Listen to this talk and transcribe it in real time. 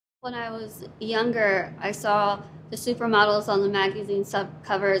When I was younger, I saw the supermodels on the magazine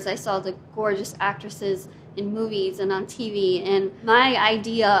covers. I saw the gorgeous actresses in movies and on TV. And my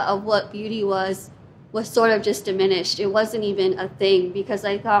idea of what beauty was sort of just diminished. It wasn't even a thing because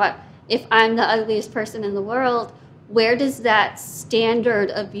I thought, if I'm the ugliest person in the world, where does that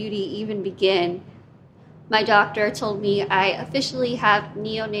standard of beauty even begin? My doctor told me I officially have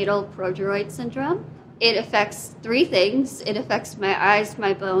neonatal progeroid syndrome. It affects three things. It affects my eyes,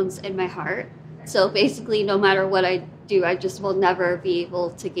 my bones, and my heart. So basically, no matter what I do, I just will never be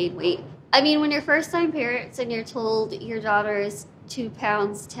able to gain weight. I mean, when you're first-time parents and you're told your daughter is 2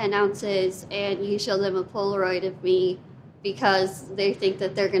 pounds, 10 ounces, and you show them a Polaroid of me because they think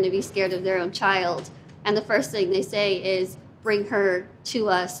that they're going to be scared of their own child, and the first thing they say is, bring her to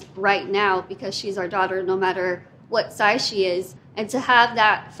us right now because she's our daughter no matter what size she is. And to have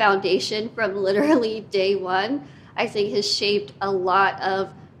that foundation from literally day one, I think has shaped a lot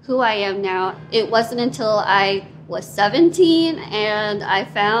of who I am now. It wasn't until I was 17 and I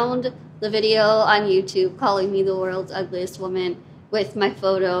found the video on YouTube calling me the world's ugliest woman with my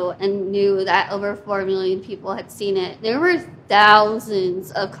photo and knew that over 4 million people had seen it. There were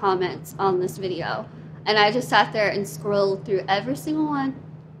thousands of comments on this video. And I just sat there and scrolled through every single one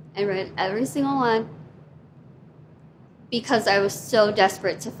and read every single one because I was so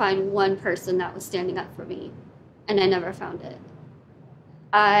desperate to find one person that was standing up for me, and I never found it.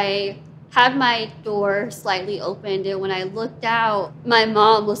 I had my door slightly opened, and when I looked out, my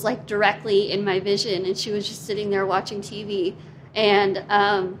mom was like directly in my vision, and she was just sitting there watching TV. And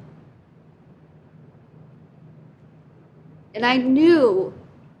I knew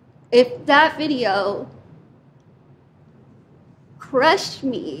if that video crushed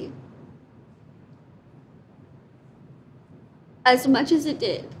me as much as it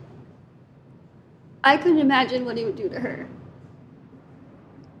did, I couldn't imagine what it would do to her.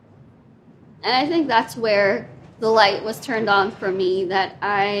 And I think that's where the light was turned on for me, that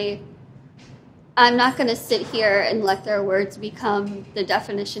I'm not going to sit here and let their words become the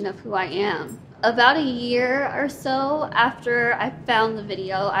definition of who I am. About a year or so after I found the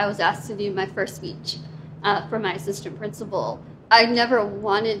video, I was asked to do my first speech for my assistant principal. I never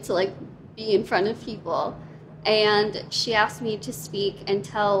wanted to be in front of people. And she asked me to speak and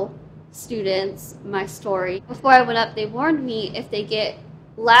tell students my story. Before I went up, they warned me if they get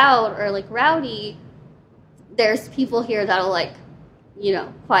loud or rowdy, there's people here that'll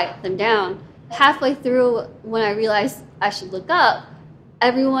quiet them down. Halfway through, when I realized I should look up,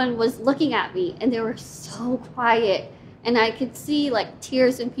 everyone was looking at me and they were so quiet. And I could see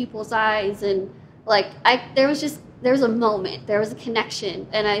tears in people's eyes, and there was a moment, there was a connection,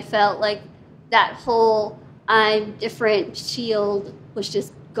 and I felt like that whole I'm different shield was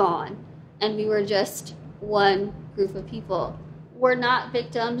just gone, and we were just one group of people. We're not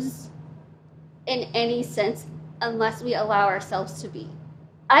victims in any sense unless we allow ourselves to be.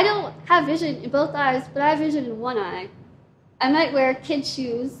 I don't have vision in both eyes, but I have vision in one eye. I might wear kid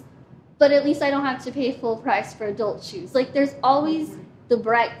shoes, but at least I don't have to pay full price for adult shoes. There's always the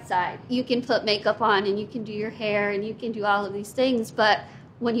bright side. You can put makeup on and you can do your hair and you can do all of these things, but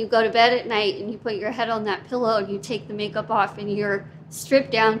when you go to bed at night and you put your head on that pillow and you take the makeup off and you're stripped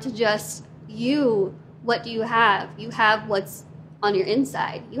down to just you, what do you have? You have what's on your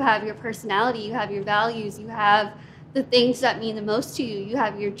inside. You have your personality, you have your values, you have the things that mean the most to you, you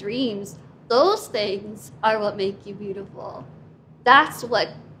have your dreams. Those things are what make you beautiful. That's what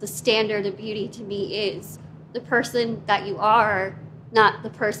the standard of beauty to me is. The person that you are, not the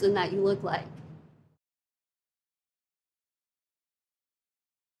person that you look like.